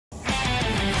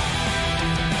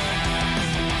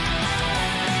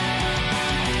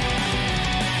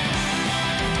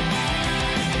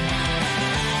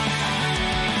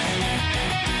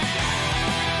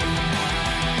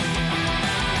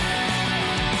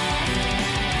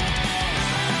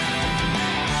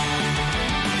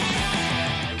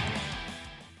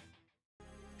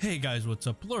Hey guys, what's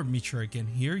up? Lord Mitsuo again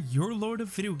here, your Lord of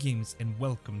Video Games, and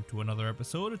welcome to another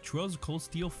episode of Trails of Cold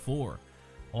Steel 4.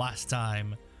 Last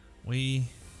time, we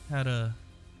had a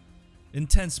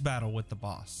intense battle with the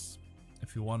boss.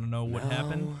 If you want to know what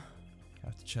happened, you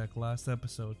have to check last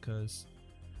episode, because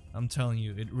I'm telling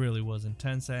you, it really was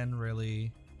intense and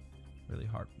really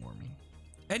heartwarming.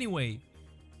 Anyway,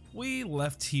 we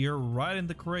left here right in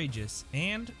the Courageous,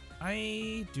 and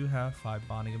I do have 5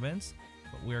 bonding events.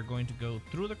 But we are going to go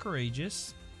through the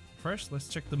Courageous. First, let's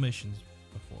check the missions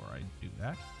before I do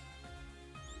that.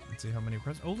 Let's see how many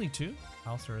requests. Only 2.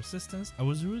 Alcer Assistance. I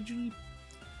was originally...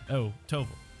 Oh, Tovo.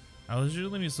 I was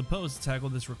originally supposed to tackle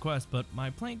this request, but my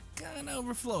plane kinda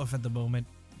overflows at the moment.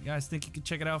 You guys think you could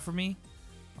check it out for me?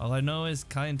 All I know is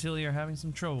Kai and Tilly are having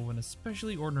some trouble with an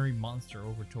especially ordinary monster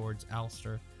over towards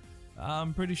Alster.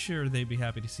 I'm pretty sure they'd be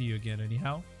happy to see you again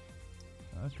anyhow.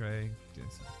 Okay,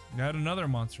 got another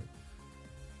monster.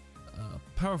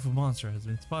 A powerful monster has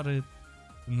been spotted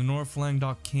in the North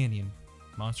Langdok Canyon.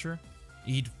 Monster?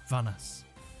 Eat Vanas.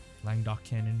 Langdok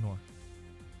Canyon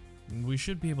North. We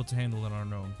should be able to handle it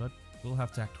on our own, but we'll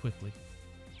have to act quickly.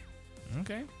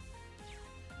 Okay.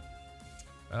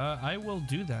 I will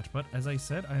do that, but as I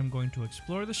said, I am going to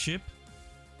explore the ship.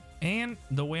 And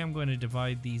the way I'm going to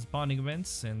divide these bonding events,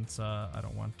 since I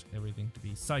don't want everything to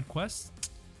be side quests.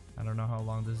 I don't know how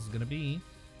long this is going to be.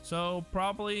 So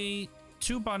probably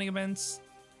 2 bonding events,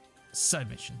 side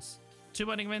missions. 2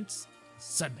 bonding events,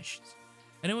 side missions.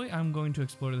 Anyway, I'm going to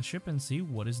explore the ship and see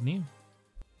what is new.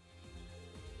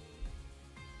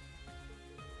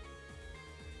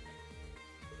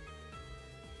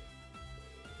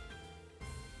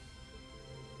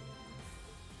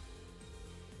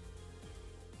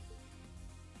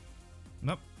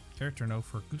 Nope, character no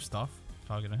for Gustav.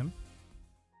 Talking to him.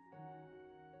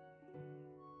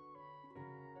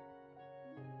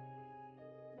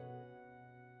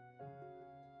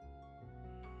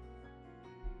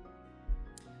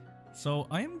 So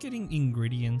I am getting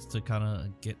ingredients to kind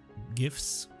of get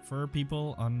gifts for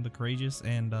people on the Courageous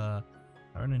and I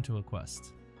run into a quest.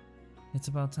 It's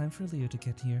about time for Leo to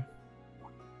get here.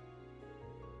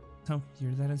 Oh,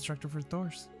 you're that instructor for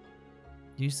Thors.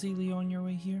 Do you see Leo on your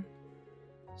way here?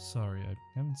 Sorry, I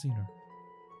haven't seen her.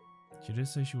 She did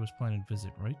say she was planning a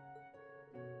visit, right?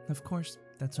 Of course,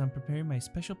 that's why I'm preparing my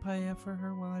special paella for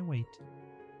her while I wait.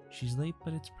 She's late,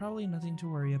 but it's probably nothing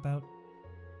to worry about.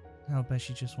 I'll bet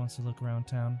she just wants to look around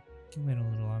town. Can wait a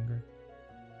little longer.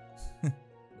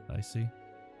 I see.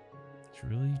 She's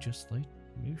really just late?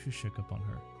 Maybe we should check up on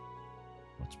her.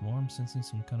 What's more, I'm sensing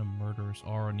some kind of murderous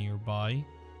aura nearby.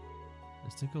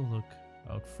 Let's take a look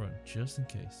out front, just in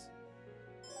case.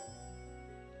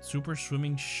 Super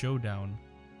Swimming Showdown.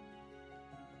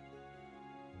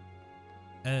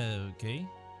 Okay.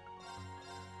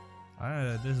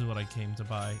 This is what I came to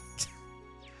buy.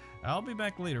 I'll be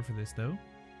back later for this, though.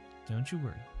 Don't you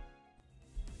worry.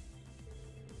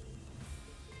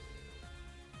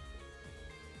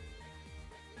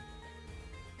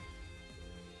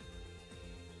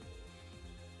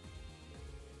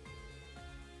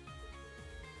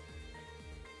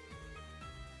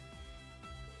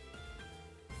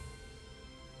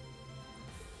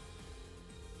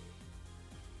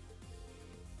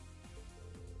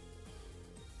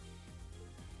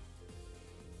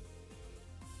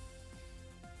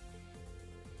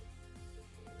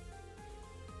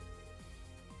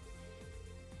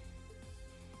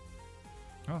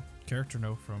 Oh, character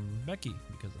note from Becky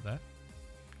because of that.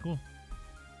 Cool.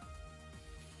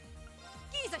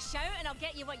 Give us a shout and I'll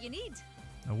get you what you need.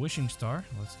 A wishing star.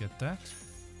 Let's get that.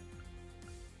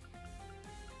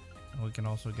 And we can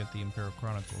also get the Imperial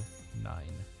Chronicle 9.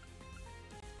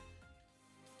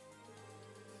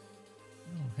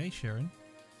 Oh, hey Sharon.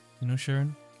 You know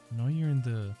Sharon, knowing you're in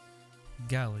the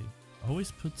galley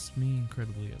always puts me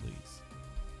incredibly at ease.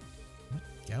 What?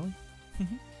 Galley?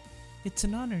 It's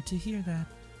an honor to hear that.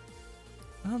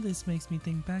 All this makes me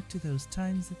think back to those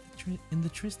times at in the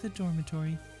Trista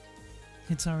dormitory.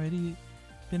 It's already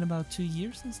been about 2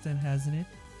 years since then, hasn't it?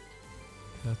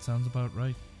 That sounds about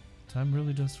right. Time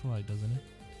really does fly, doesn't it?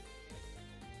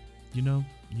 You know,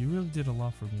 you really did a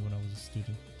lot for me when I was a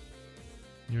student.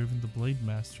 You're even the Blade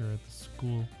Master at the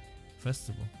school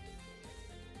festival.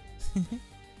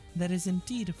 That is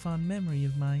indeed a fond memory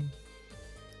of mine.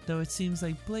 Though it seems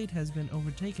like Blade has been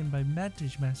overtaken by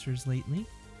Magic Masters lately.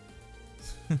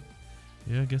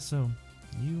 Yeah, I guess so.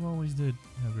 You always did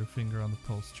have your finger on the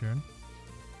pulse, Sharon.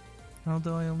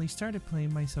 Although I only started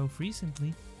playing myself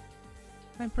recently.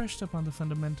 I brushed up on the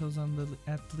fundamentals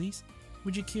at least.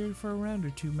 Would you care for a round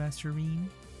or 2, Master Reem?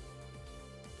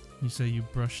 You say you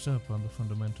brushed up on the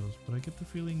fundamentals, but I get the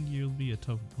feeling you'll be a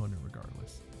tough opponent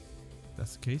regardless. If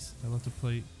that's the case, I'd love to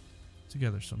play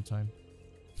together sometime.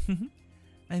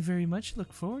 I very much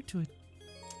look forward to it.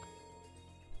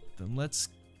 Then let's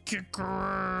kick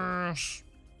ass!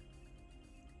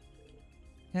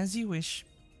 As you wish.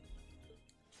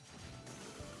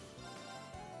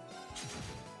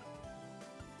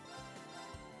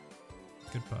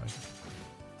 Goodbye.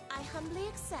 I humbly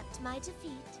accept my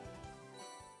defeat.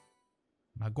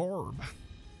 My gorb.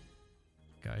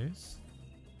 Guys.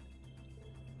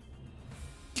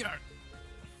 Get out!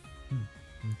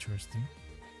 Interesting.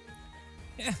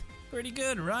 Yeah, pretty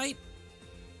good, right?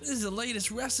 This is the latest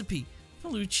recipe.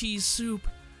 Blue cheese soup.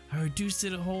 I reduced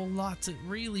it a whole lot to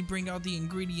really bring out the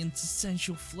ingredients'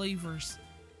 essential flavors.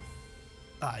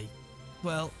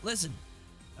 Well, listen.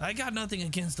 I got nothing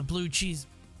against the blue cheese.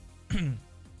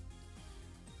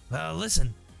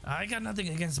 Listen. I got nothing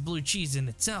against the blue cheese in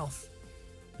itself.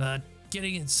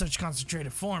 Getting it in such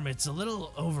concentrated form, it's a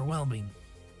little overwhelming.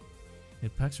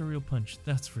 It packs a real punch,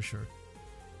 that's for sure.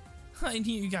 I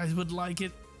knew you guys would like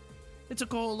it. It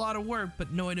took a whole lot of work,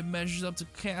 but knowing it measures up to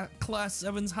Class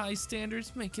 7's high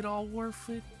standards make it all worth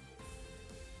it.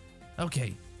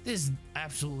 Okay, this is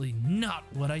absolutely not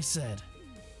what I said.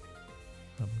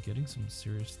 I'm getting some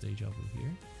serious deja vu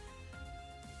here.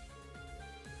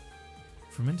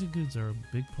 Fermented goods are a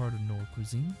big part of Noa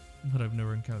cuisine, but I've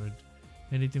never encountered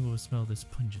anything that would smell this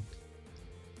pungent.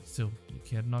 Still, you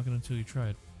can't knock it until you try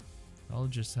it. I'll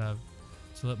just have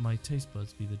to let my taste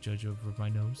buds be the judge over my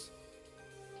nose.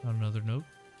 On another note,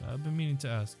 I've been meaning to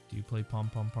ask, do you play Pom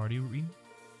Pom Party, Reen?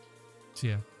 So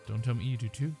yeah, don't tell me you do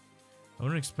too. I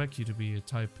wouldn't expect you to be a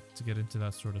type to get into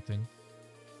that sort of thing.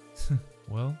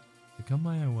 Well, it caught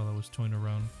my eye while I was toying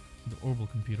around with the orbital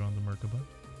computer on the Merkaba.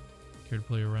 Care to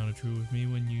play a round or two with me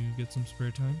when you get some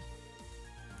spare time?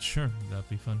 Sure, that'd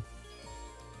be fun.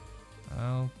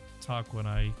 I'll talk when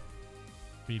I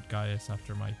beat Gaius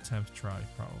after my 10th try,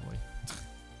 probably.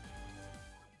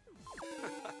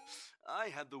 I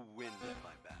had the wind at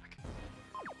my back.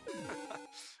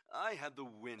 I had the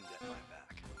wind at my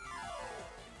back.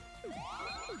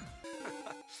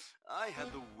 I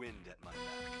had the wind at my back.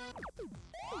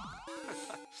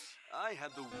 I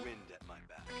had the wind at my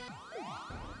back.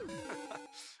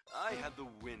 I had the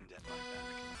wind at my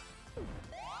back.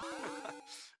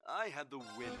 I had the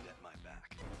wind at my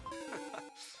back.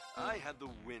 I had the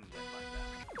wind at my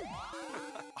back.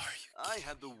 I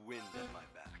had the wind at my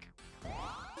back.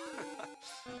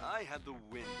 I had the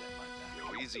wind at my back.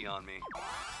 Go easy on me.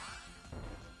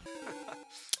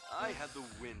 I had the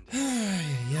wind at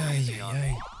my back. Easy on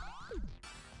me.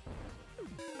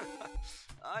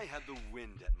 I had the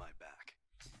wind at my back.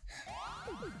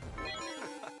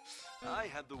 I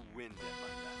had the wind at my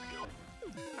back.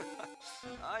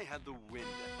 I had the wind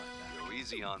at my back. Go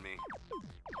easy on me.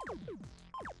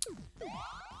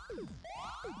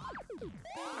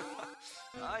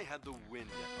 I had the wind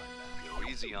at my back. Go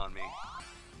easy on me.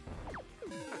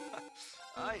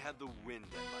 I had the wind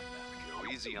at my back. Go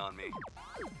easy on me.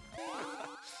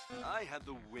 I had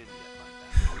the wind at my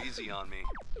back. Go easy on me.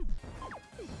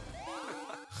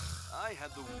 I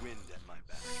had the wind at my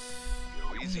back.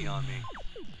 Go easy on me.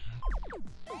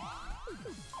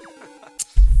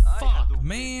 Fuck,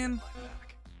 man.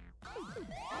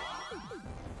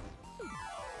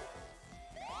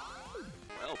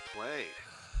 Well played.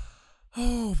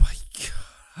 Oh my god.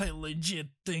 I legit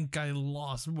think I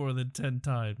lost more than 10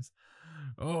 times.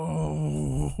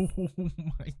 Oh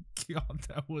my god,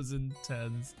 that was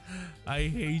intense. I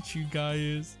hate you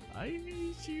guys. I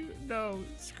hate you. No,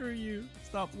 screw you.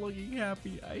 Stop looking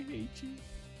happy. I hate you.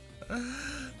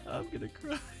 I'm gonna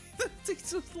cry. That takes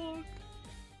so long.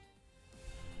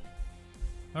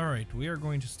 Alright, we are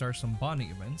going to start some bonding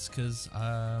events because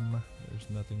there's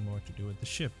nothing more to do with the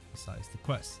ship besides the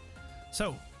quest.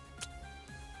 So,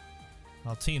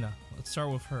 Altina, let's start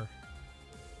with her.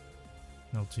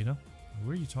 Altina,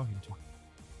 who are you talking to?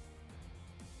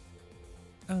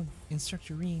 Oh,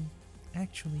 Instructor Reen.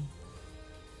 Actually.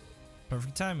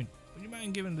 Perfect timing. Would you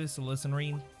mind giving this a listen,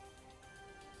 Reen?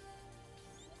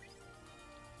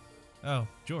 Oh,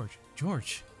 George.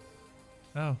 George.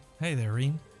 Oh, hey there,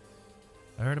 Reen.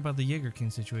 I heard about the Jaeger King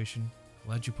situation.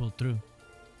 Glad you pulled through.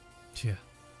 Yeah,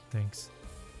 thanks.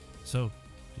 So,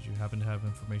 did you happen to have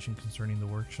information concerning the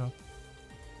workshop?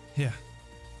 Yeah,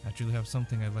 I actually have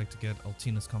something I'd like to get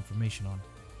Altina's confirmation on.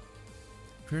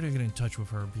 If you're to get in touch with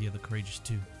her via the Courageous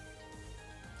 2.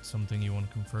 Something you want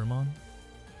to confirm on?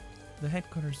 The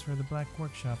headquarters for the Black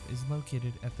Workshop is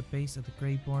located at the base of the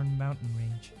Greyborn mountain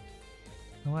range.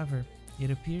 However,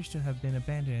 it appears to have been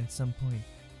abandoned at some point.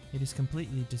 It is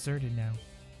completely deserted now.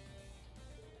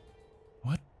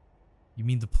 What? You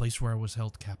mean the place where I was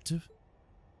held captive?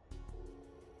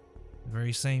 The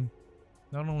very same.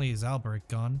 Not only is Albert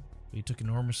gone, but he took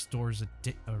enormous stores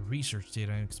of research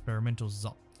data and experimental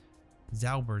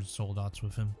Zauber's soldats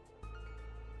with him.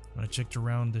 When I checked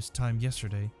around this time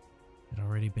yesterday, it had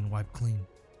already been wiped clean.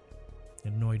 I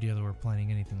had no idea they were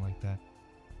planning anything like that.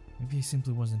 Maybe he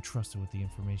simply wasn't trusted with the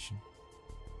information.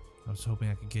 I was hoping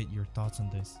I could get your thoughts on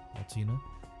this, Altina,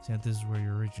 seeing that this is where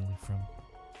you're originally from.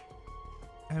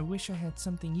 I wish I had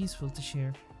something useful to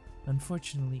share.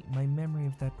 Unfortunately, my memory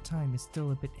of that time is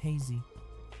still a bit hazy.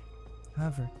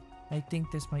 However, I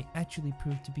think this might actually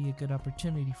prove to be a good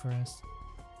opportunity for us.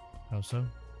 How so?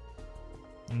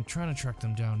 I'm trying to track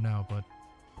them down now,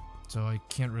 so I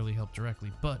can't really help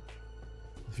directly, but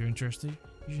if you're interested,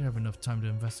 you should have enough time to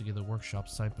investigate the workshop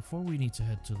site before we need to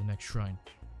head to the next shrine.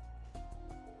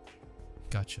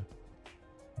 Gotcha.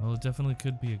 Well, it definitely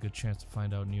could be a good chance to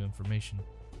find out new information,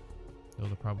 though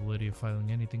the probability of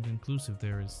finding anything conclusive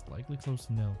there is likely close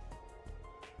to nil.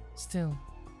 Still,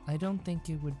 I don't think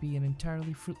it would be an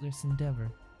entirely fruitless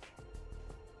endeavor.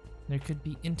 There could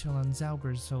be intel on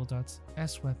Zauber's soldats,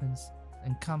 S-weapons,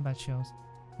 and combat shells,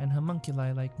 and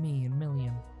homunculi like me and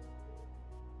Million.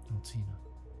 Altina.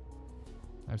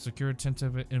 I've secured a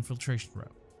tentative infiltration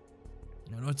route.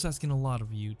 I know it's asking a lot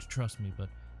of you to trust me, but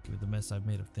given the mess I've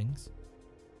made of things,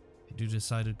 if you do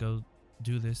decide to go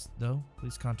do this, though,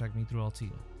 please contact me through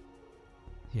Altina.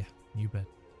 Yeah, you bet.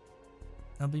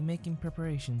 I'll be making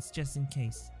preparations just in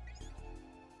case.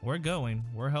 We're going.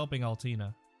 We're helping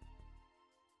Altina.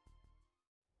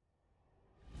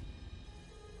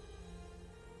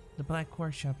 The Black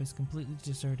Workshop is completely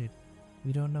deserted.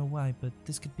 We don't know why, but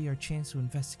this could be our chance to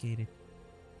investigate it.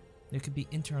 There could be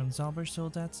intel on Zauber's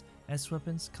soldats,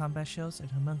 S-weapons, combat shells,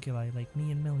 and homunculi like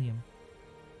me and Million.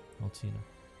 Altina.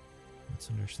 It's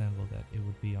understandable that it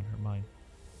would be on her mind.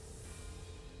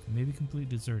 It may be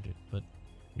completely deserted, but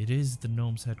it is the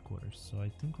gnome's headquarters, so I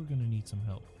think we're gonna need some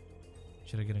help.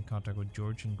 Should I get in contact with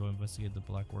George and go investigate the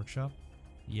Black Workshop?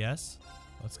 Yes?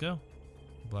 Let's go.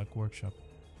 Black Workshop.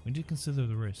 We did consider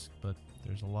the risk, but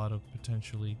there's a lot of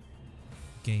potentially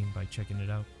gained by checking it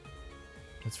out.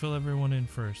 Let's fill everyone in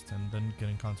first and then get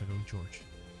in contact with George.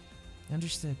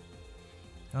 Understood.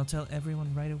 I'll tell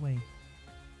everyone right away.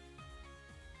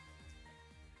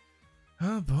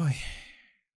 Oh boy.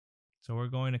 So we're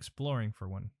going exploring for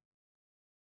one.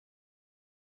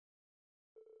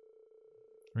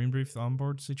 Marine briefed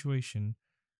onboard situation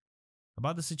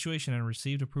about the situation and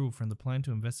received approval from the plan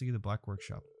to investigate the Black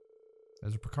Workshop.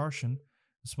 As a precaution,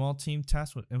 a small team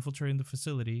tasked with infiltrating the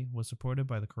facility was supported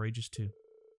by the Courageous Two.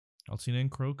 Altina and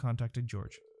Crow contacted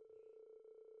George.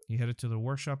 He headed to the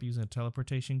workshop using a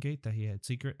teleportation gate that he had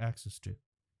secret access to.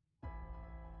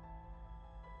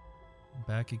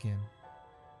 Back again.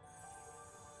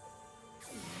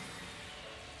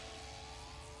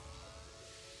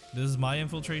 This is my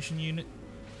infiltration unit.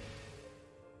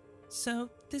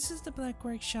 So, this is the Black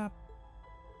Workshop.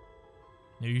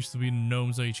 It used to be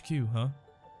Gnome's HQ, huh?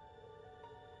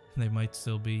 They might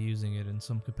still be using it in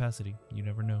some capacity. You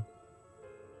never know.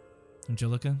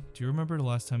 Angelica, do you remember the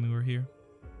last time we were here?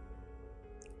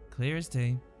 Clear as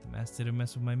day. The mask didn't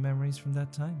mess with my memories from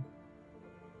that time.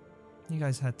 You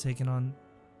guys had to take on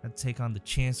the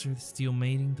Chancellor, the Steel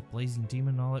Maiden, the Blazing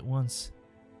Demon all at once.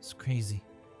 It's crazy.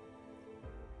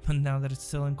 But now that it's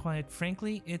still and quiet,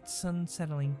 frankly, it's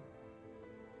unsettling.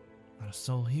 Not a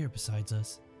soul here besides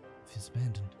us. Feels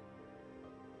abandoned.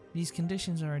 These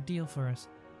conditions are ideal for us.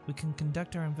 We can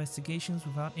conduct our investigations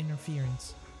without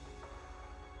interference.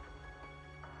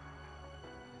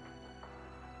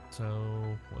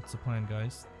 So, what's the plan,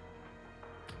 guys?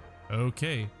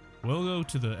 Okay, we'll go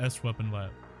to the S-Weapon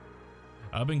Lab.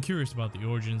 I've been curious about the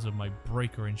origins of my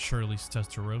Breaker and Shirley's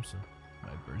Testarossa, my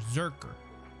Berserker.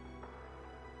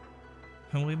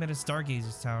 When we met at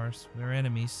Stargazer's towers, we were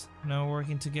enemies. Now we're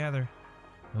working together.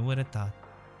 Who would have thought?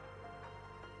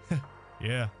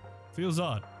 Yeah, feels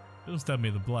odd. Don't stab me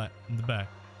in the back,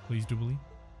 please, Doobly.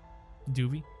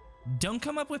 Doobie? Don't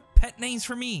come up with pet names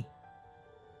for me!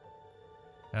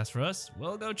 As for us,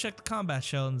 we'll go check the combat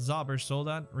shell in Zauber's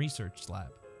Soldat Research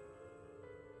Lab.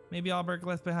 Maybe Albert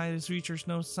left behind his research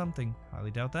knows something.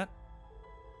 Highly doubt that.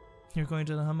 You're going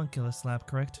to the homunculus lab,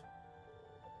 correct?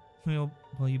 Will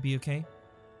you be okay?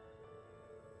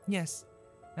 Yes,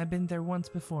 I've been there once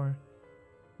before,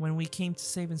 when we came to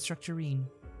save Instructorine.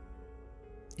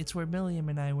 It's where Milliam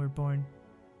and I were born.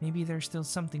 Maybe there's still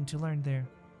something to learn there.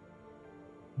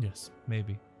 Yes,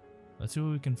 maybe. Let's see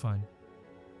what we can find.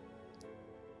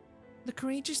 The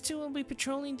Courageous Two will be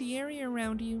patrolling the area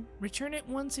around you. Return at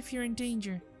once if you're in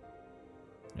danger.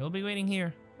 You'll be waiting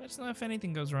here. Let us know if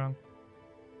anything goes wrong.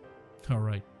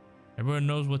 Alright. Everyone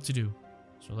knows what to do.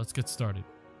 So let's get started.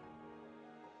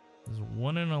 This is a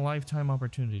one-in-a-lifetime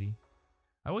opportunity.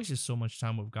 I wasted so much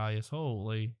time with Gaius.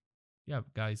 Holy. Yeah,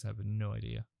 guys have no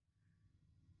idea.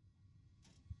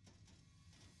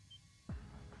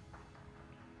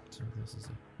 So this is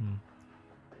it.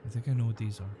 I think I know what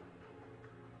these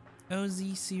are.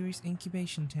 OZ series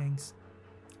incubation tanks.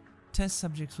 Test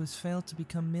subjects was failed to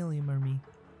become Millium Army.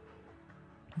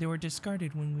 They were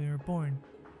discarded when we were born.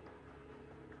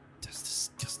 That's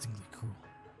disgustingly cruel.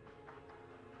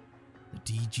 The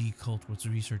DG cult was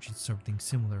researching something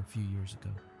similar a few years ago.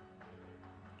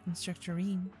 Instructor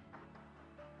Reem.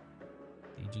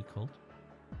 DG cult?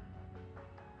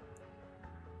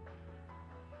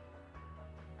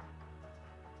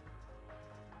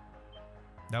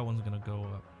 That one's gonna go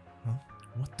up. Huh?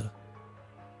 What the?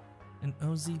 An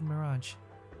OZ Mirage.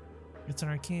 It's an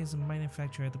archaism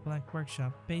manufactured at the Black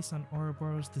Workshop based on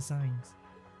Ouroboros designs.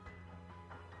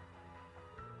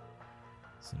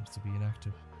 Seems to be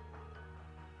inactive.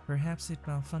 Perhaps it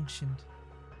malfunctioned,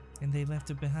 and they left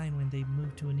it behind when they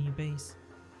moved to a new base.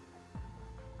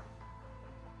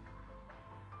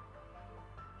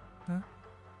 Huh?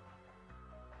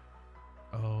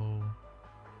 Oh.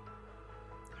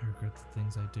 I regret the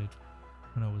things I did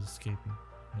when I was escaping.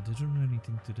 I didn't do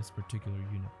anything to this particular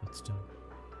unit, but still.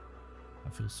 I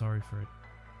feel sorry for it.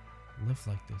 Live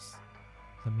like this.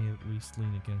 Let me at least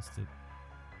lean it against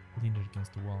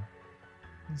the wall.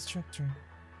 Instructor.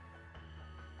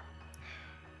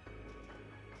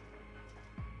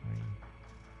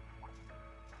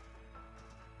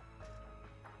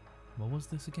 What was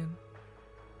this again?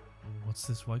 What's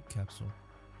this white capsule?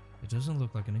 It doesn't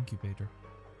look like an incubator.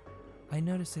 I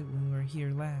noticed it when we were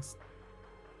here last.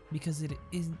 Because it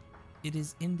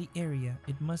is in the area,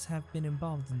 it must have been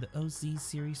involved in the OZ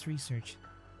series research.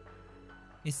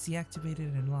 It's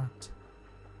deactivated and locked.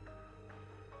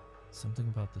 Something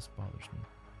about this bothers me,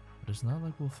 but it's not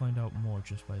like we'll find out more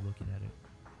just by looking at it.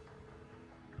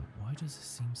 But why does it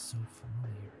seem so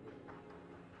familiar?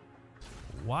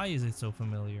 Why is it so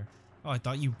familiar? Oh, I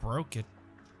thought you broke it.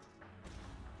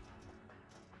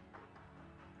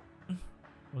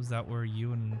 Was that where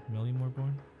you and Milliam were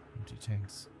born? Empty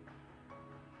tanks.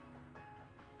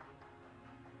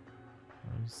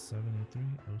 073,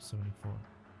 074.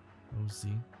 OZ.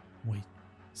 Wait,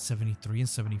 73 and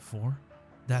 74?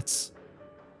 That's...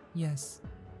 Yes.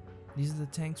 These are the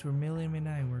tanks where Milliam and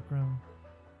I were grown.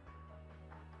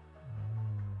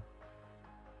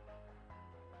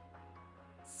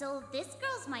 So this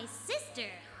girl's my sister,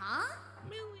 huh?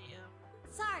 Milliam.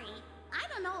 Sorry, I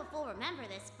don't know if we'll remember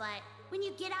this, but when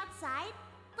you get outside,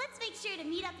 let's make sure to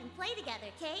meet up and play together,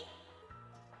 okay?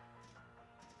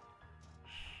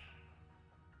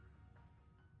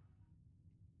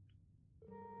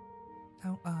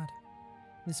 How odd.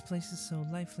 This place is so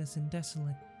lifeless and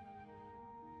desolate.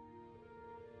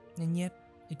 And yet,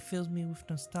 it fills me with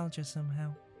nostalgia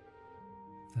somehow.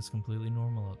 That's completely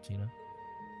normal, Altina.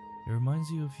 It reminds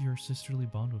you of your sisterly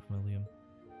bond with Milliam.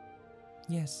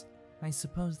 Yes, I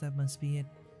suppose that must be it.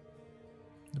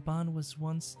 The bond was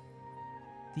once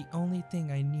the only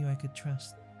thing I knew I could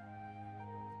trust.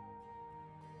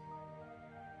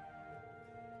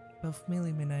 Both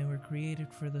Milliam and I were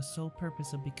created for the sole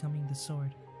purpose of becoming the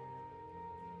sword.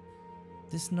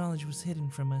 This knowledge was hidden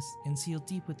from us and sealed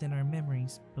deep within our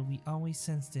memories, but we always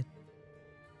sensed it.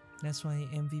 That's why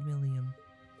I envy Milliam.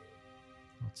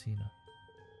 Altina.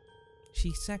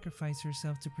 She sacrificed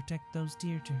herself to protect those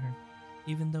dear to her,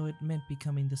 even though it meant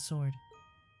becoming the sword.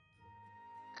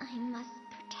 I must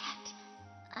protect.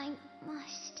 I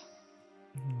must.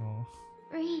 Oh.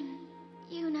 Reem,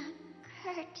 Yuna,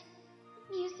 Kurt,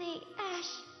 Muse, Ash,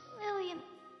 William,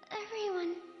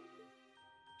 everyone.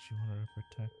 She wanted to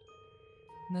protect.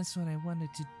 That's what I wanted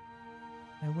to.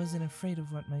 I wasn't afraid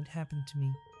of what might happen to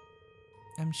me.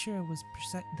 I'm sure it was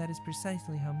that is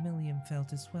precisely how Milliam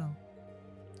felt as well.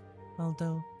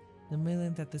 Although, the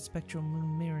Milliam that the spectral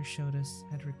moon mirror showed us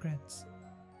had regrets.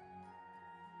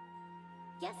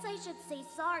 Guess I should say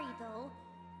sorry, though,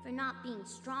 for not being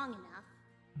strong enough.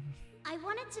 I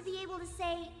wanted to be able to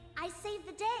say, I saved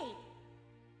the day,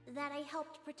 that I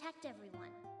helped protect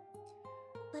everyone.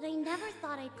 But I never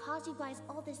thought I'd cause you guys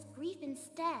all this grief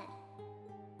instead.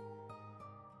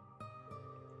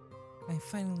 I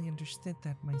finally understood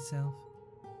that myself.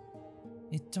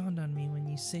 It dawned on me when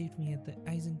you saved me at the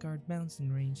Isengard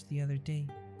mountain range the other day.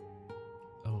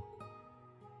 Oh.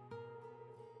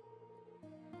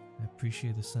 I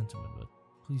appreciate the sentiment, but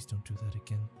please don't do that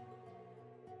again.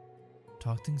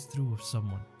 Talk things through with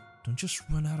someone. Don't just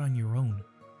run out on your own.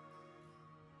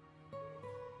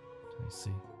 I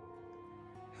see.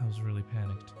 I was really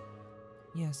panicked.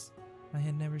 Yes, I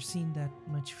had never seen that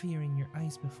much fear in your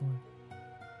eyes before.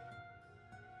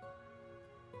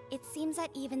 it seems that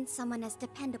even someone as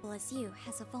dependable as you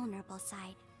has a vulnerable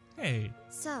side. Hey.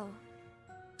 So,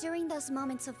 during those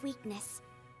moments of weakness,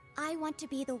 I want to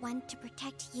be the one to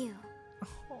protect you.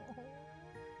 Oh,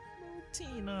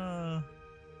 Tina.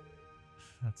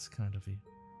 That's kind of you.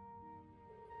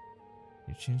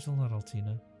 You changed a lot,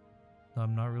 Altina. Though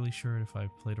I'm not really sure if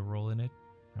I've played a role in it.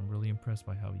 I'm really impressed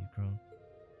by how you've grown.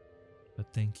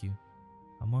 But thank you.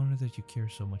 I'm honored that you care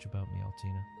so much about me,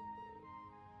 Altina.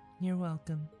 You're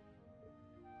welcome.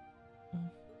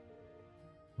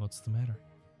 What's the matter?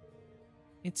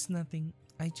 It's nothing.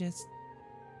 I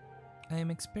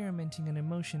am experimenting an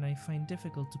emotion I find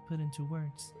difficult to put into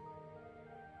words.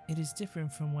 It is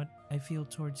different from what I feel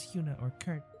towards Yuna or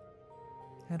Kurt.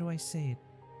 How do I say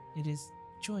it? It is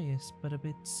joyous but a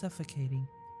bit suffocating,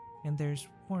 and there's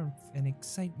warmth and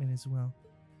excitement as well.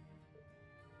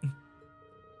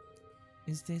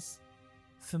 Is this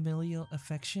familial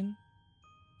affection?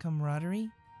 Camaraderie?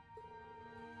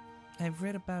 I've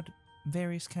read about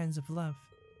various kinds of love.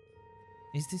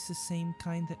 Is this the same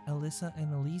kind that Alyssa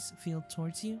and Elise feel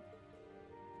towards you?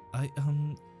 I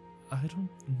don't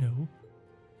know.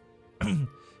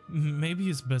 Maybe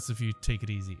it's best if you take it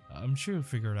easy. I'm sure you'll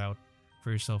figure it out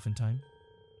for yourself in time.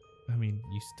 I mean,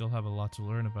 you still have a lot to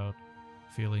learn about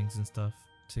feelings and stuff.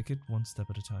 Take it one step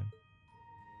at a time.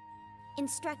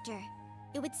 Instructor,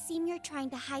 it would seem you're trying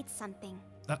to hide something.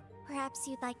 Perhaps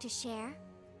you'd like to share?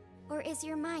 Or is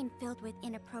your mind filled with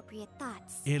inappropriate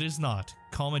thoughts? It is not.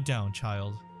 Calm it down,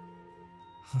 child.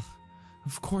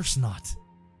 Of course not.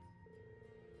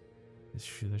 It's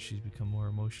true that she's become more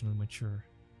emotionally mature.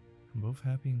 I'm both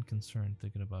happy and concerned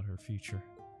thinking about her future.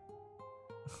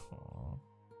 Aww.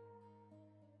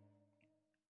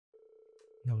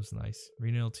 That was nice.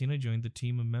 Rina and Altina joined the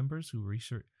team of members who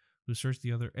searched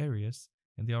the other areas,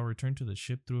 and they all returned to the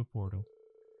ship through a portal.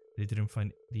 They didn't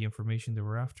find the information they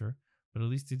were after, but at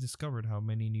least they discovered how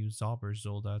many new Zobbers,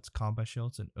 Zoldats, combat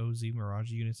shells, and OZ Mirage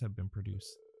units had been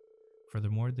produced.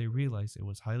 Furthermore, they realized it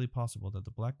was highly possible that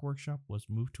the Black Workshop was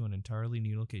moved to an entirely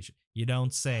new location. You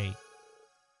don't say!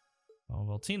 Oh,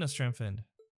 Valtina strengthened.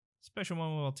 Special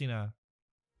moment, Valtina.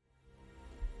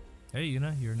 Hey,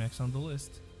 Yuna, you're next on the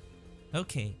list.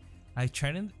 Okay, I've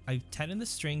tightened the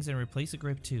strings and replaced the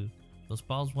grip too. Those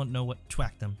balls won't know what to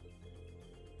whack them.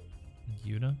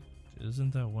 Yuna?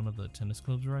 Isn't that one of the tennis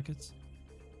club's rackets?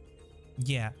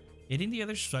 Yeah, it and the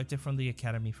others struck it from the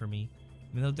academy for me.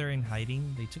 Even though they're in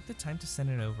hiding, they took the time to send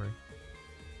it over.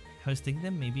 I was thinking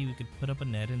that maybe we could put up a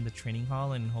net in the training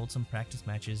hall and hold some practice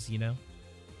matches, you know?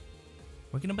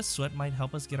 Working up a sweat might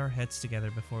help us get our heads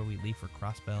together before we leave for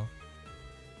Crossbell.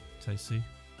 I see.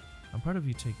 I'm proud of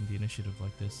you taking the initiative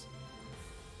like this.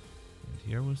 And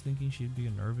here was thinking she'd be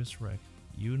a nervous wreck.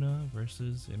 Yuna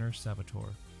versus Inner Saboteur.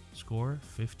 Score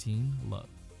 15 love.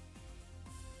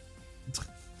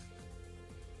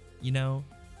 You know,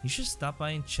 you should stop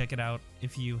by and check it out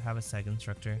if you have a SAGA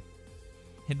instructor.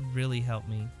 It'd really help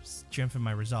me strengthen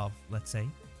my resolve, let's say.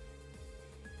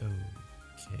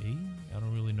 Okay, I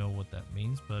don't really know what that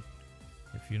means, but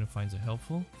if Yuna finds it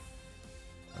helpful,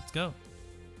 let's go.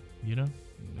 Yuna,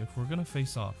 if we're gonna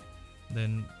face off,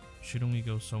 then shouldn't we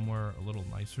go somewhere a little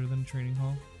nicer than training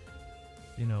hall?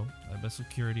 You know, I bet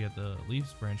security at the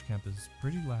Leaves branch camp is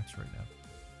pretty lax right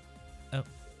now.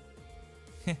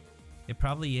 Oh. It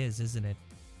probably is, isn't it?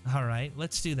 Alright,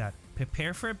 let's do that.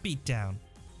 Prepare for a beatdown.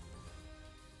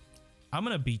 I'm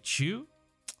gonna beat you?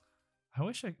 I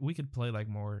wish we could play like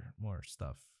more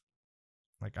stuff.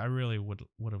 Like I really would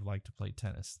have liked to play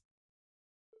tennis.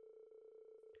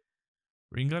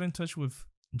 Ring got in touch with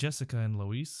Jessica and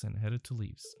Lois and headed to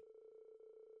Leaves.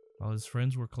 While his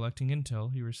friends were collecting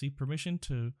intel, he received permission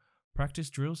to practice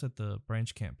drills at the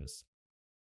branch campus.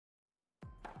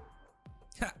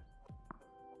 Ha!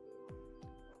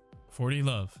 40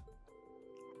 love.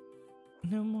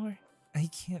 No more. I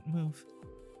can't move.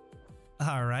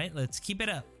 Alright, let's keep it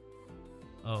up.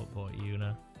 Oh boy,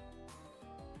 Yuna.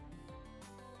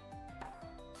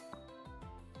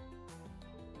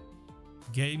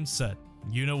 Game set.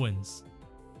 Yuna wins.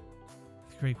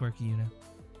 Great work, Yuna.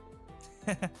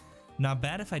 Not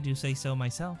bad if I do say so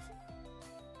myself.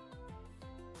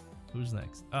 Who's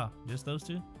next? Ah, just those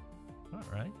two?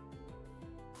 Alright.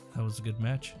 That was a good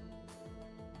match.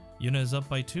 Yuna is up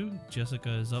by 2,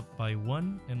 Jessica is up by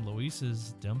 1, and Lois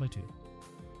is down by 2.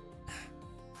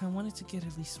 I wanted to get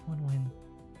at least one win.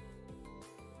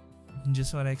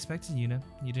 Just what I expected, Yuna.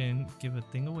 You didn't give a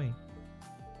thing away.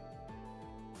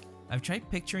 I've tried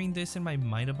picturing this in my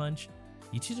mind a bunch.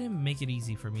 You two didn't make it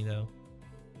easy for me though.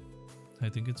 I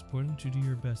think it's important to do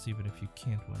your best even if you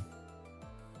can't win.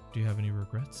 Do you have any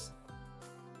regrets?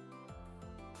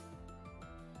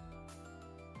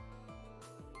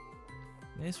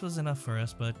 This was enough for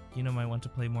us, but Yuna might want to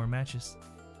play more matches.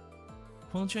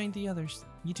 We'll join the others.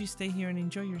 You two stay here and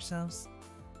enjoy yourselves.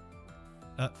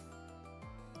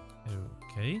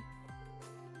 Okay.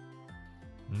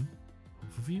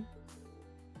 Overview?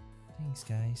 Thanks,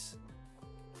 guys.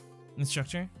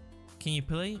 Instructor, can you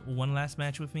play one last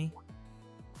match with me?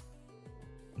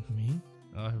 Me?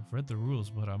 I've read the rules,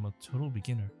 but I'm a total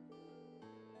beginner.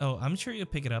 Oh, I'm sure you'll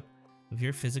pick it up. With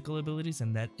your physical abilities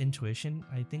and that intuition,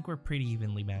 I think we're pretty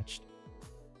evenly matched.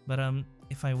 But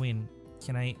if I win,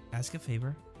 can I ask a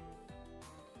favor?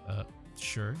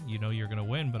 Sure, you know you're gonna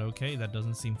win, but okay, that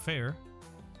doesn't seem fair.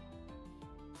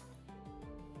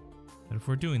 But if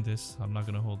we're doing this, I'm not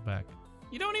gonna hold back.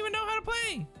 You don't even know how to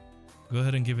play! Go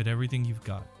ahead and give it everything you've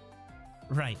got.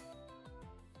 Right.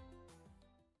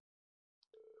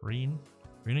 Rin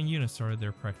and Yuna started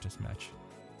their practice match.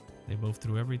 They both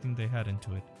threw everything they had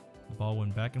into it. The ball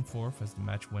went back and forth as the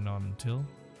match went on until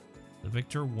the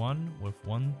victor won with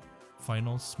one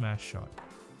final smash shot.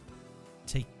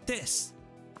 Take this!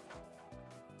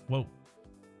 Whoa.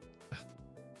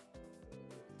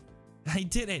 I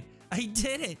did it! I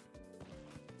did it!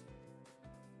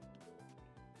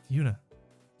 Yuna.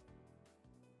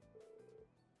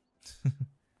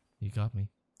 You got me.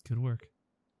 Good work.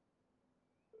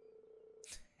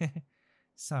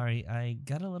 Sorry, I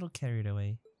got a little carried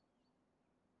away.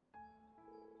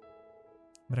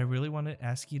 But I really want to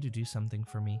ask you to do something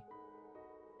for me.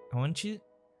 I want to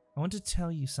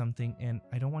tell you something, and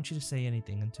I don't want you to say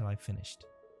anything until I've finished.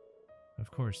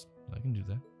 Of course, I can do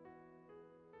that.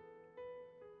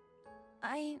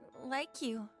 I like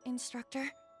you, instructor.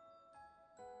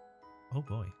 Oh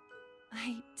boy.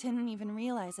 I didn't even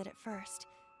realize it at first.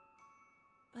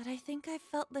 But I think I've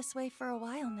felt this way for a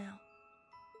while now.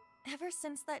 Ever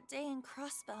since that day in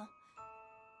Crossbell.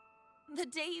 The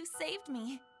day you saved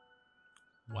me.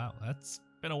 Wow, that's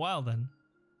been a while then.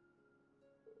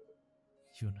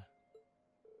 Yuna.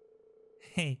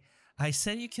 Hey, I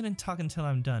said you couldn't talk until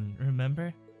I'm done,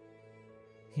 remember?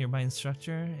 You're my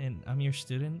instructor, and I'm your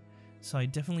student, so I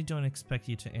definitely don't expect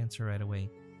you to answer right away.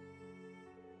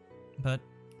 But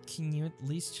can you at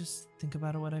least just think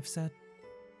about what I've said?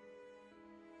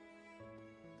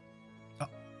 Oh.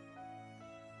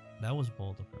 That was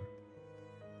bold of her.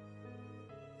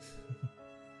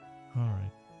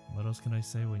 Alright, what else can I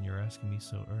say when you're asking me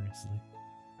so earnestly?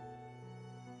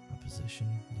 My position,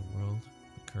 the world,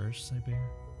 the curse I bear.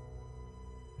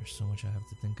 There's so much I have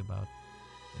to think about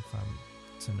if I'm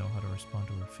to know how to respond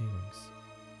to her feelings.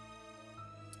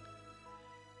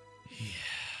 Yeah,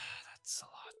 that's a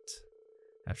lot.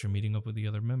 After meeting up with the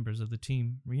other members of the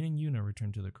team, Rin and Yuna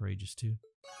returned to the Courageous 2.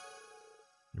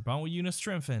 Your bond with Yuna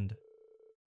strengthened.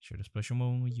 Shared a special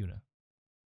moment with Yuna.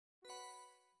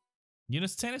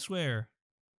 Yuna's tennis wear.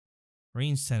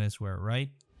 Rin's tennis wear, right?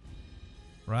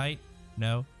 Right?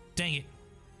 No. Dang it.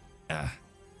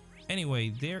 Anyway,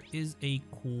 there is a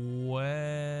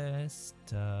quest.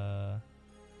 I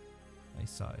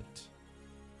saw it.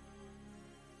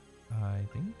 I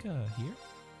think here.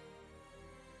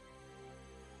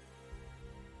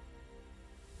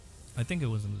 I think it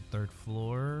was on the 3rd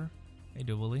floor. Hey,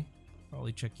 Doubly.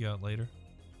 Probably check you out later.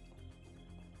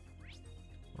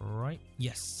 Right?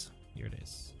 Yes. Here it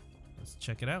is. Let's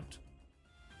check it out.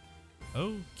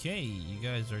 Okay, you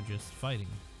guys are just fighting.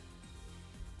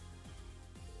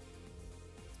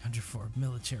 104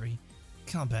 military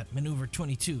combat maneuver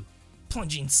 22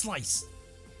 plunging slice.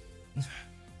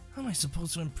 How am I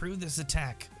supposed to improve this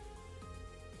attack?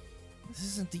 This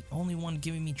isn't the only one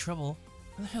giving me trouble.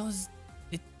 How the hell is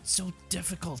it so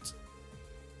difficult?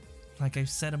 Like I've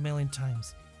said a million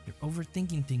times, you're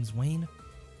overthinking things, Wayne.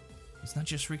 It's not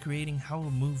just recreating how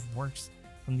a move works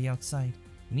from the outside.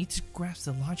 You need to grasp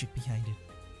the logic behind it.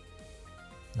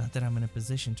 Not that I'm in a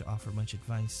position to offer much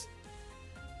advice.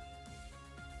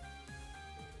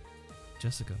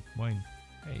 Jessica, Wayne,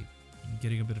 hey, you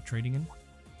getting a bit of trading in?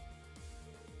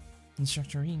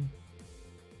 Instructor Rin.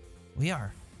 We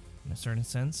are. In a certain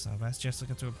sense, I've asked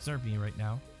Jessica to observe me right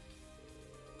now.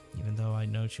 Even though I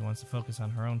know she wants to focus on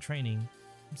her own training,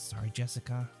 I'm sorry,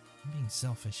 Jessica. I'm being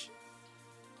selfish.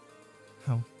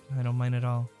 Oh, I don't mind at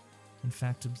all. In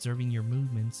fact, observing your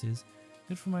movements is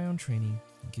good for my own training.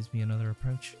 It gives me another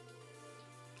approach.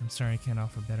 I'm sorry I can't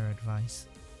offer better advice.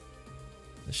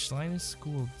 The Schlinus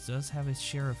school does have its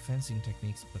share of fencing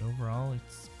techniques, but overall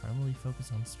it's primarily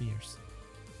focused on spears.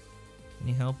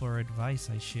 Any help or advice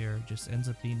I share just ends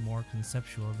up being more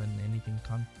conceptual than anything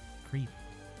concrete.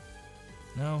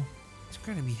 No, it's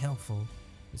going to be helpful.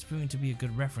 It's proving to be a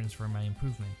good reference for my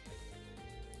improvement.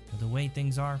 But the way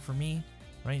things are for me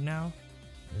right now,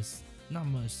 it's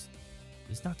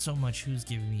not so much who's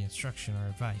giving me instruction or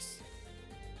advice.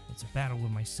 It's a battle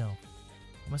with myself.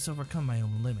 I must overcome my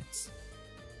own limits.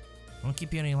 I won't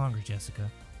keep you any longer, Jessica.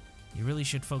 You really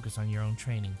should focus on your own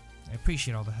training. I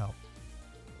appreciate all the help.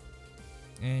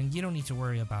 And you don't need to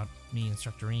worry about me,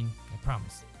 Instructorine. I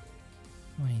promise.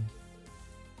 Fine.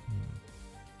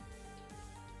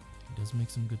 He does make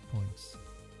some good points.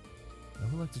 I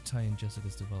would like to tie in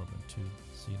Jessica's development too,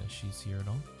 seeing as she's here at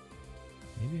all.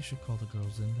 Maybe I should call the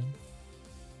girls in then?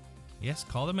 Yes,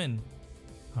 call them in!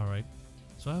 Alright,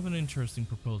 so I have an interesting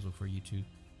proposal for you two,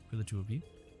 for the two of you.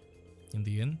 In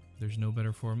the end, there's no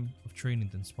better form of training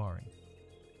than sparring.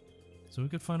 So we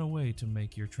could find a way to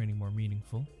make your training more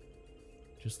meaningful.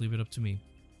 Just leave it up to me.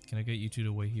 Can I get you two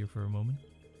to wait here for a moment?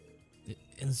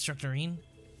 Instructorine?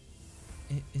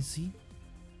 Is he?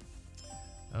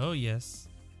 Oh yes.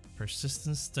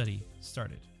 Persistent study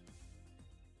started.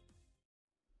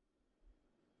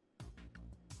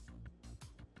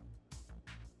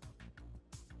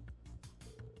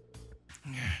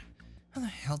 How the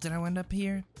hell did I wind up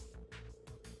here?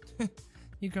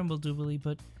 You grumbled doubly,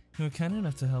 but you were kind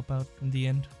enough to help out in the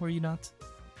end, were you not?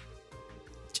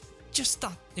 Just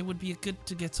thought it would be good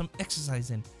to get some exercise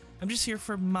in. I'm just here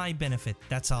for my benefit,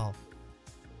 that's all.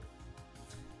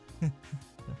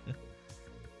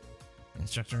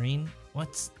 Instructorine,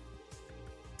 what's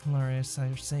Laura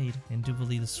Said and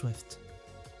Duvali the Swift?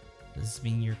 Does this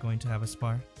mean you're going to have a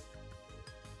spar?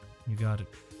 You got it.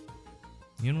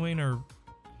 You and Wayne are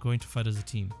going to fight as a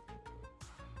team.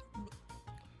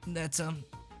 That's I'll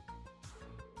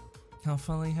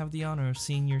finally have the honor of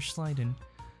seeing your slide and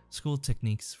school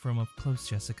techniques from up close,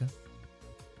 Jessica.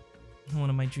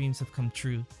 One of my dreams have come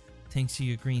true, thanks to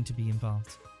you agreeing to be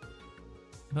involved.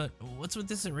 But what's with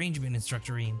this arrangement,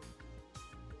 Instructorine?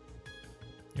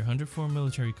 Your 104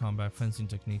 military combat fencing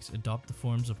techniques adopt the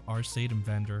forms of Arcade and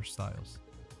Vander styles.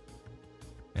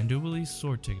 And Dubali's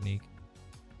sword technique,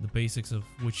 the basics of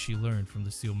which she learned from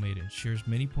the Steel Maiden, shares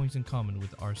many points in common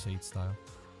with Arcade style.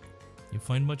 You'll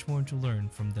find much more to learn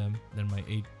from them than my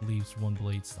 8 leaves 1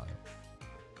 blade style.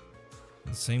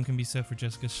 The same can be said for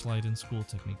Jessica's slide and school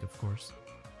technique, of course.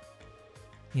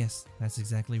 Yes, that's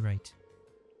exactly right.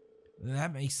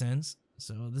 That makes sense.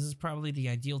 So this is probably the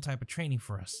ideal type of training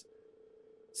for us.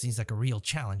 Seems like a real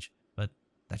challenge, but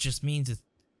that just means that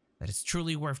it's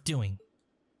truly worth doing.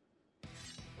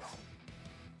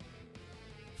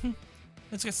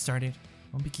 Let's get started.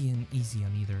 I'll begin easy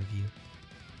on either of you.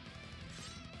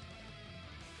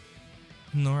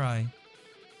 Nor I.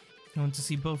 I want to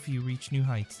see both of you reach new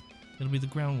heights. It'll be the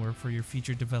groundwork for your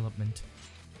future development.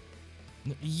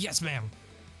 Yes, ma'am!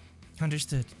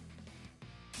 Understood.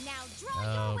 Now draw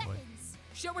your boy. weapons.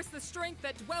 Show us the strength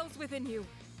that dwells within you.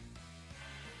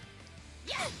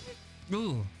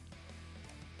 Ooh.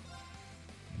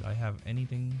 Do I have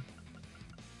anything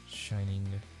shining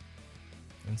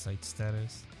insight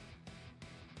status?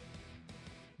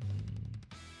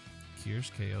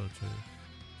 Cures KO too.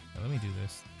 Now, let me do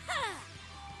this.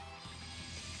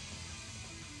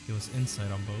 Give us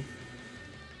insight on both.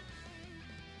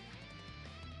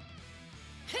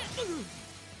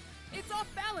 It's off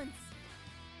balance.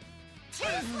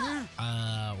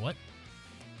 What?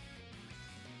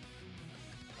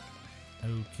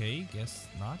 Okay, guess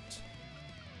not.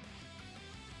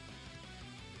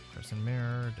 Person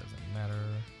mirror, doesn't matter.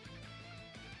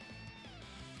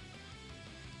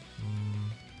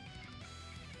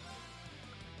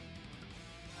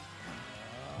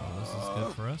 Oh, this is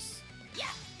good for us.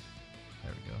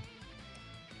 There we go.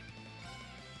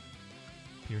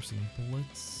 Piercing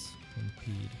bullets,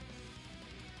 impede.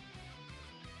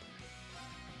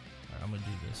 Alright, I'm gonna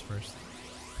do this first.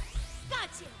 Got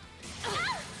you.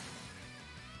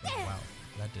 Oh, wow,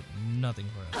 that did nothing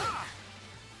for us.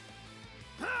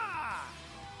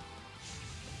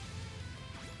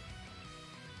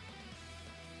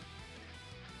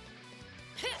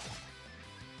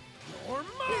 You're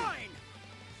mine.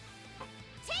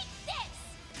 Take this.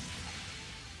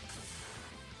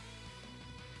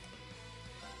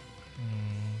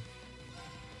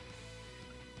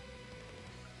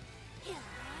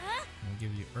 I'll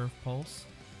give you Earth Pulse.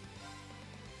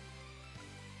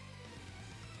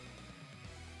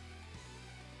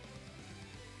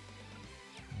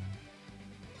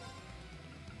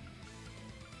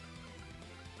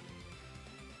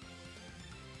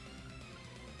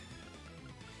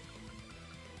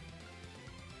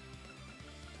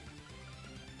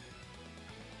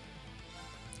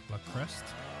 Black Crest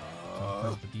to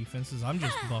improve the defenses. I'm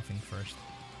just buffing first.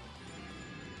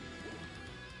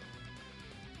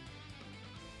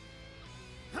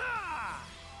 There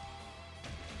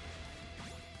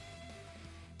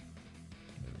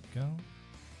we go.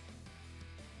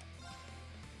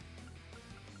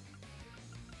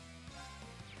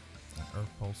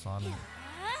 pulse on.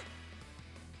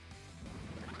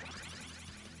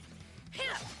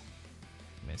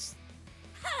 Missed.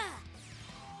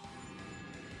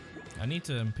 I need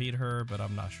to impede her, but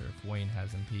I'm not sure if Wayne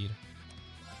has impede.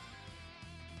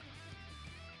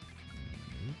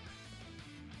 Nope.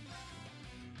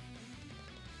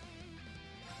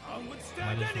 I'll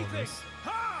withstand Might as well anything. miss.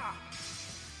 Ha!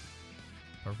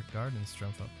 Perfect guard and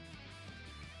strength up.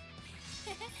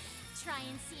 Try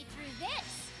and see through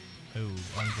this. Oh,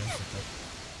 on Jessica.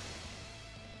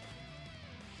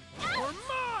 You're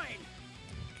mine.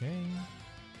 Okay.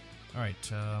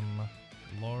 Alright,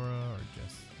 Laura or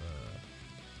just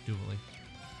Jubilee?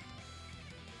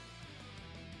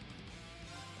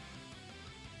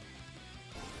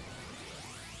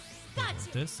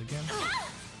 Gotcha. This again.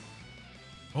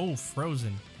 Oh,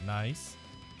 frozen. Nice.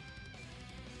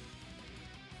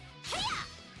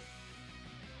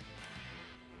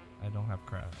 I don't have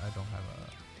crap. I don't have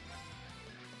a.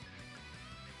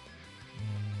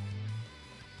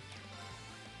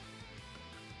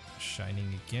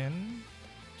 Shining again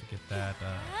to get that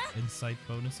insight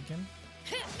bonus again.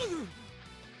 There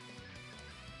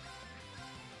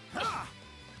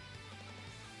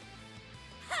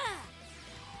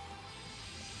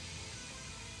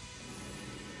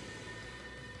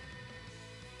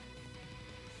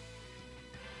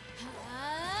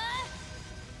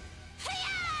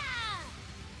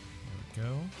we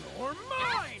go. You're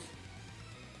mine.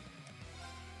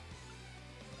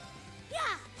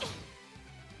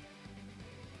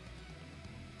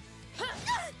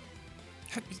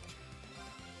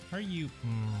 How are you?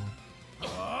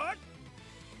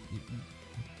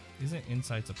 Isn't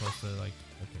insight supposed to like?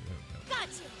 Okay, there we go.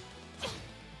 Gotcha.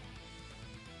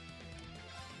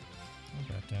 Not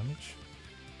bad damage.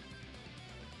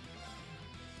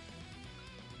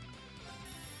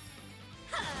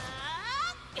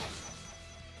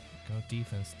 Go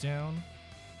defense down.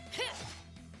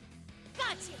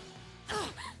 Gotcha.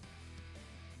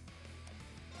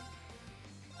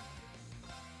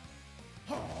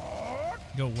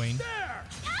 Go Wayne. There.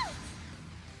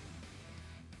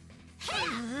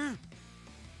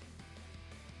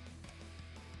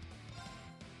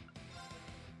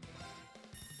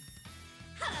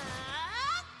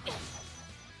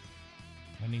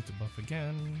 I need to buff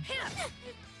again.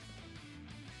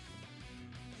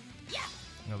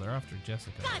 No, they're after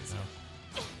Jessica right Gotcha. now.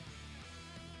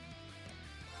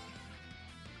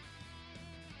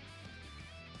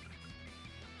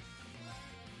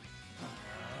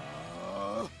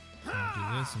 Do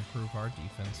this, improve our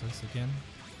defenses again.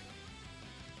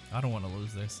 I don't want to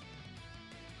lose this.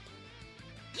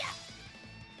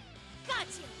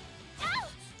 Gotcha.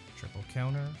 Triple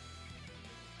counter.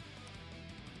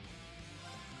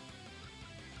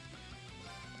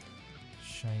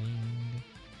 Shining.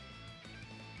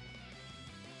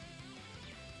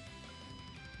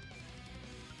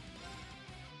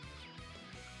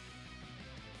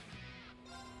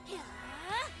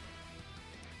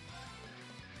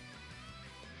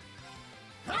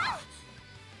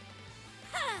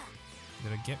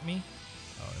 Did it get me?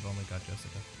 Oh, it only got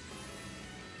Jessica.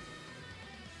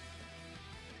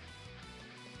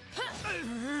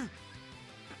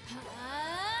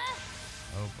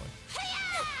 Oh boy.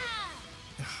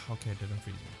 Okay, it didn't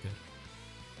freeze me. Good.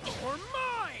 You're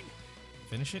mine.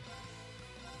 Finish it.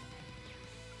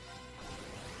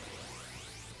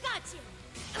 Gotcha.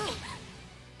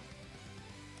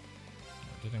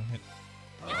 It didn't hit.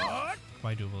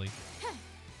 Why do believe?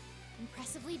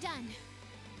 Impressively done.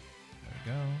 There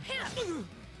we go.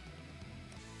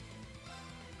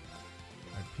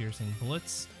 Our piercing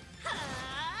bullets.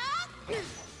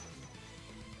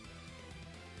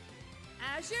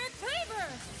 Azure Cleaver!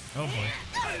 Oh boy.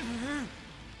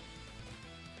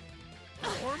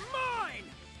 You're mine.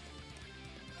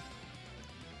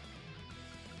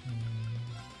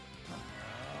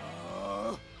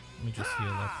 Let me just heal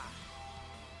up.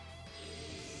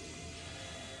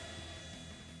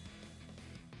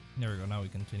 There we go. Now we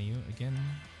continue again.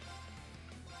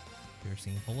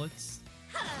 Piercing bullets.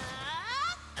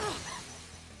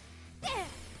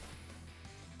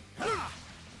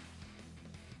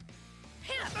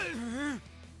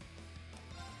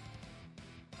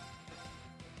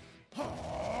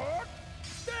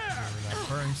 That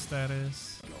burn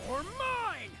status. You're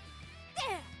mine.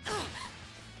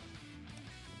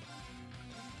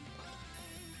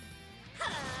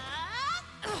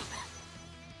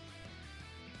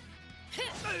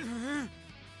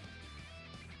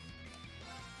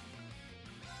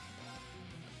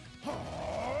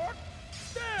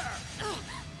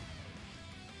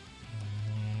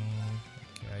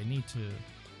 Okay,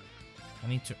 I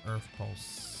need to Earth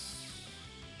Pulse.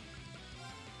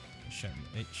 Shining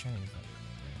is not in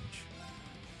range.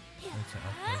 It's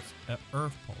an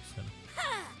Earth Pulse. Him.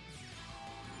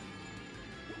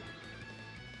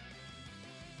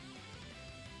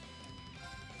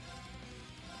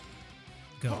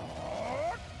 Go.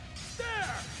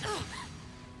 There!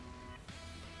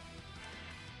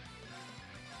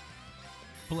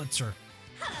 Blitzer.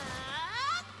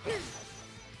 Defense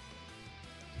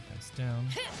down.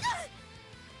 There!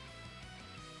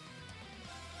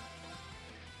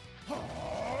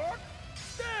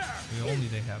 If only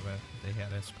they had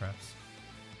S-Crafts.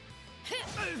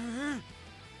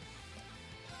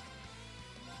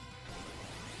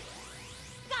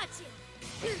 Got you.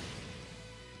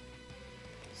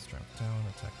 Strap down,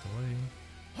 attack away.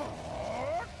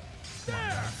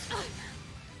 There!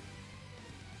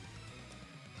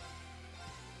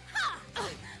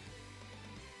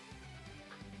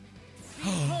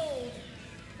 Behold,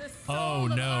 the soul Oh,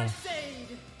 of no. our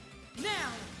Sage.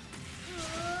 Now.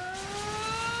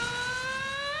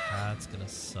 That's gonna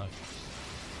suck.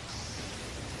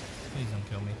 Please don't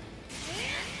kill me.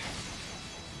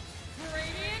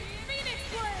 Radiant Phoenix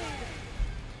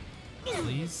Blade.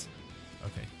 Please?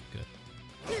 Okay, good.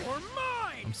 For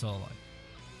mine. I'm still alive.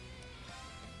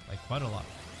 Like, quite a lot.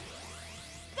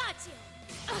 Got you.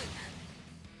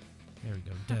 There we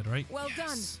go. Dead, right? Well Yes.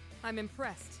 done. I'm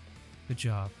impressed. Good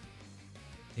job.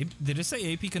 Did it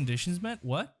say AP conditions met?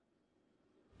 What?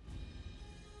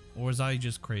 Or was I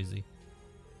just crazy?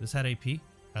 This had AP?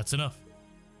 That's enough.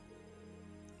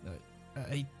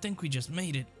 I think we just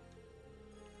made it.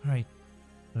 Alright.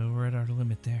 We're at our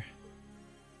limit there.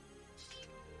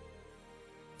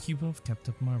 You both kept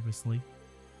up marvelously.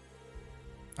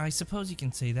 I suppose you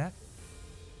can say that.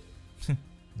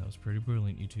 That was pretty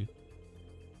brilliant, you two.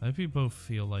 I hope you both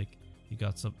feel like you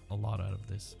got a lot out of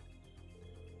this.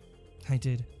 I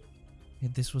did.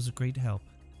 This was a great help.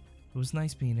 It was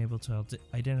nice being able to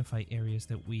identify areas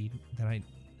that need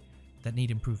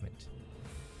improvement.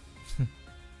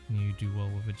 You do well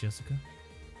with it, Jessica.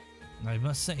 I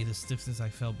must say, the stiffness I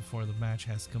felt before the match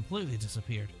has completely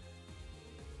disappeared.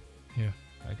 Yeah,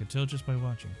 I could tell just by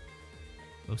watching.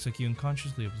 Looks like you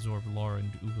unconsciously absorbed Laura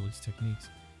and Ubili's techniques,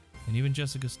 and even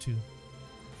Jessica's too.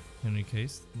 In any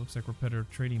case, looks like repetitive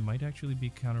training might actually be a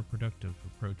counterproductive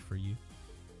approach for you.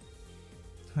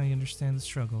 I understand the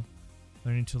struggle.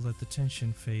 Learning to let the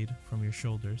tension fade from your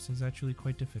shoulders is actually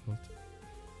quite difficult.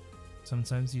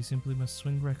 Sometimes you simply must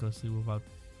swing recklessly without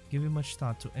giving much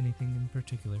thought to anything in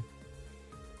particular.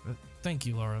 Thank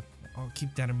you, Laura. I'll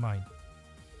keep that in mind.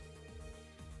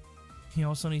 You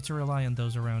also need to rely on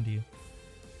those around you.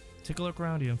 Take a look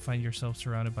around you and find yourself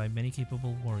surrounded by many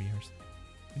capable warriors.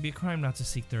 It'd be a crime not to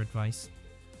seek their advice.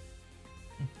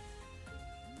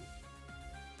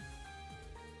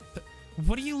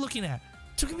 What are you looking at?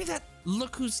 Give me that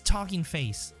look who's talking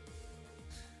face.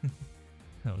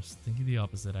 I was thinking the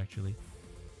opposite, actually.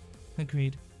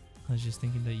 Agreed. I was just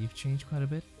thinking that you've changed quite a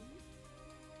bit.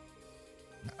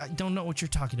 I don't know what you're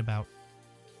talking about.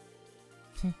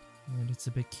 And it's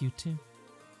a bit cute too.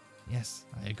 Yes,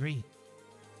 I agree.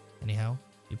 Anyhow,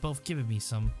 you've both given me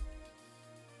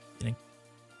an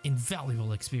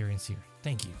invaluable experience here.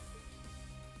 Thank you.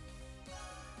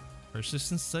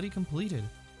 Persistence study completed.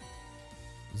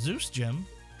 Zeus gem.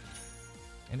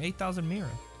 And 8,000 Mira.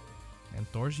 And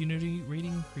Thor's Unity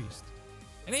rating increased.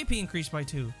 And AP increased by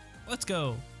 2. Let's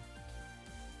go.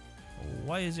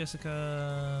 Why is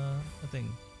Jessica a thing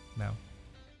now?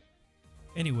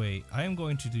 Anyway, I am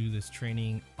going to do this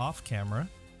training off camera.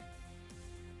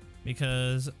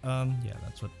 Because, yeah,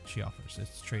 that's what she offers.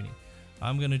 It's training.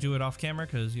 I'm going to do it off camera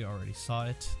because you already saw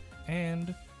it.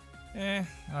 And, I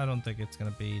don't think it's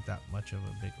going to be that much of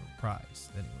a big prize.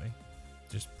 Anyway,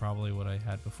 just probably what I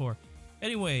had before.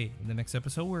 Anyway, in the next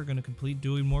episode, we're going to complete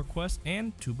doing more quests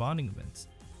and 2 bonding events.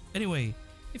 Anyway,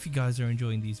 if you guys are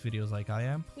enjoying these videos like I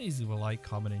am, please leave a like,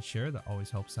 comment, and share. That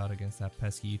always helps out against that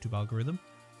pesky YouTube algorithm.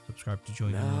 Subscribe to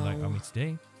join the Moonlight Army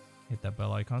today. Hit that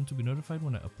bell icon to be notified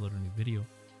when I upload a new video.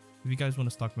 If you guys want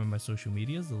to stalk me on my social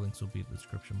medias, the links will be in the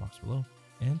description box below.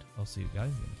 And I'll see you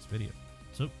guys in the next video.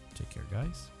 So, take care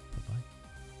guys.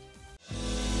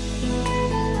 Bye-bye.